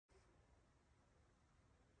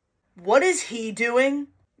What is he doing?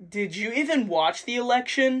 Did you even watch the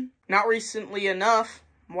election? Not recently enough.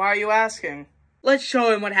 Why are you asking? Let's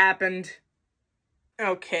show him what happened.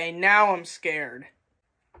 Okay, now I'm scared.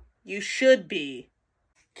 You should be.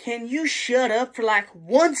 Can you shut up for like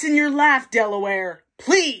once in your life, Delaware?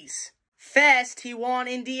 Please! Fast, he won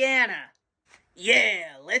Indiana.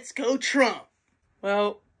 Yeah, let's go Trump.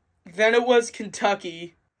 Well, then it was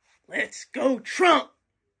Kentucky. Let's go Trump.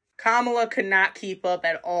 Kamala could not keep up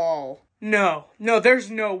at all. No,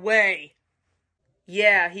 there's no way.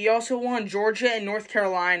 Yeah, he also won Georgia and North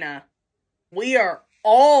Carolina. We are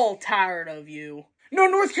all tired of you. No,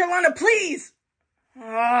 North Carolina, please!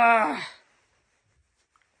 And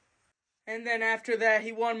then after that,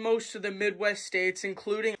 he won most of the Midwest states,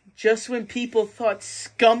 including just when people thought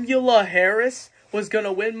Scumula Harris was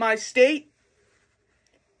gonna win my state,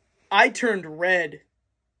 I turned red.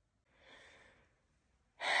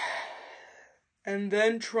 And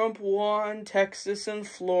then Trump won Texas and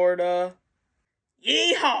Florida.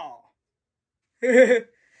 Yeehaw!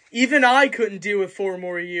 Even I couldn't do it 4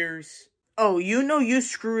 more years. Oh, you know you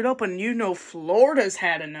screwed up and you know Florida's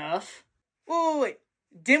had enough. Wait.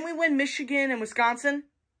 Didn't we win Michigan and Wisconsin?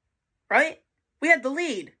 Right? We had the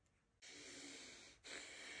lead.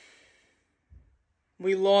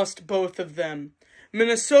 We lost both of them.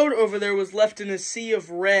 Minnesota over there was left in a sea of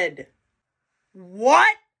red.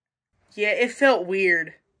 What? Yeah, it felt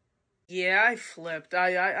weird. Yeah, I flipped.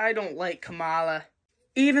 I don't like Kamala.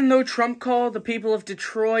 Even though Trump called the people of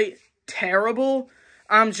Detroit terrible,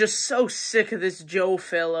 I'm just so sick of this Joe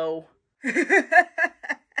fellow.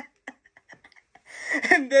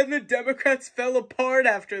 And then the Democrats fell apart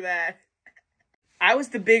after that. I was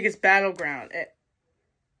the biggest battleground.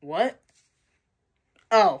 What?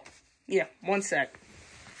 Oh, yeah, one sec.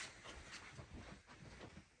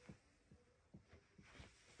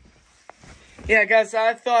 Yeah, guys,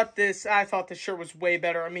 I thought this shirt was way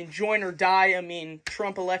better. I mean, join or die. I mean,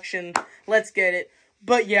 Trump election. Let's get it.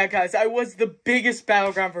 But yeah, guys, I was the biggest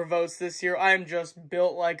battleground for votes this year. I am just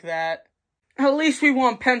built like that. At least we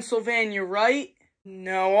won Pennsylvania, right?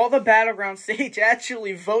 No, all the battleground states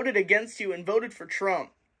actually voted against you and voted for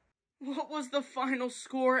Trump. What was the final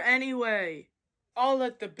score anyway? I'll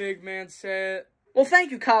let the big man say it. Well,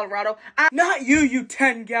 thank you, Colorado. Not you, you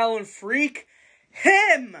 10-gallon freak.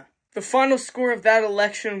 Him! The final score of that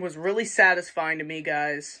election was really satisfying to me,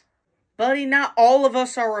 guys. Buddy, not all of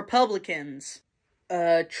us are Republicans.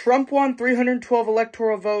 Trump won 312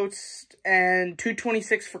 electoral votes and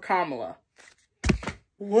 226 for Kamala.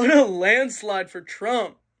 What a landslide for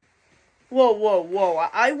Trump. Whoa.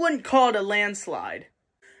 I wouldn't call it a landslide.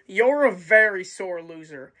 You're a very sore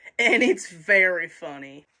loser, and it's very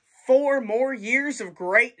funny. 4 more years of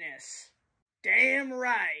greatness. Damn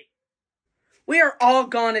right. We are all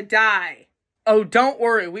gonna die. Oh, don't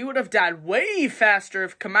worry, we would have died way faster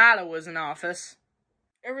if Kamala was in office.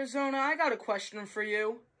 Arizona, I got a question for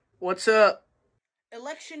you. What's up?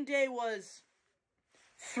 Election day was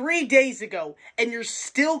 3 days ago, and you're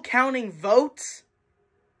still counting votes?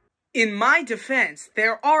 In my defense,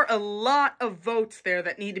 there are a lot of votes there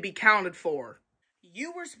that need to be counted for.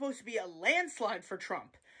 You were supposed to be a landslide for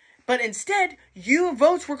Trump, but instead, your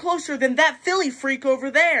votes were closer than that Philly freak over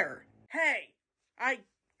there. Hey, I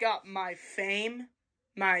got my fame,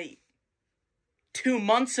 my 2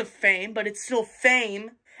 months of fame, but it's still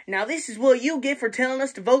fame. Now this is what you get for telling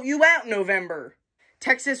us to vote you out in November.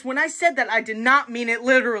 Texas, when I said that, I did not mean it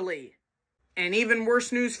literally. And even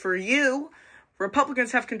worse news for you,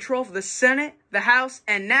 Republicans have control of the Senate, the House,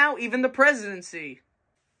 and now even the presidency.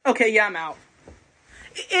 Okay, yeah, I'm out.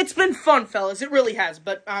 It's been fun, fellas. It really has,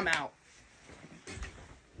 but I'm out.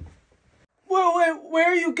 Where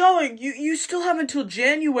are you going? You still have until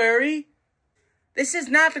January. This is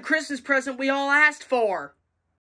not the Christmas present we all asked for.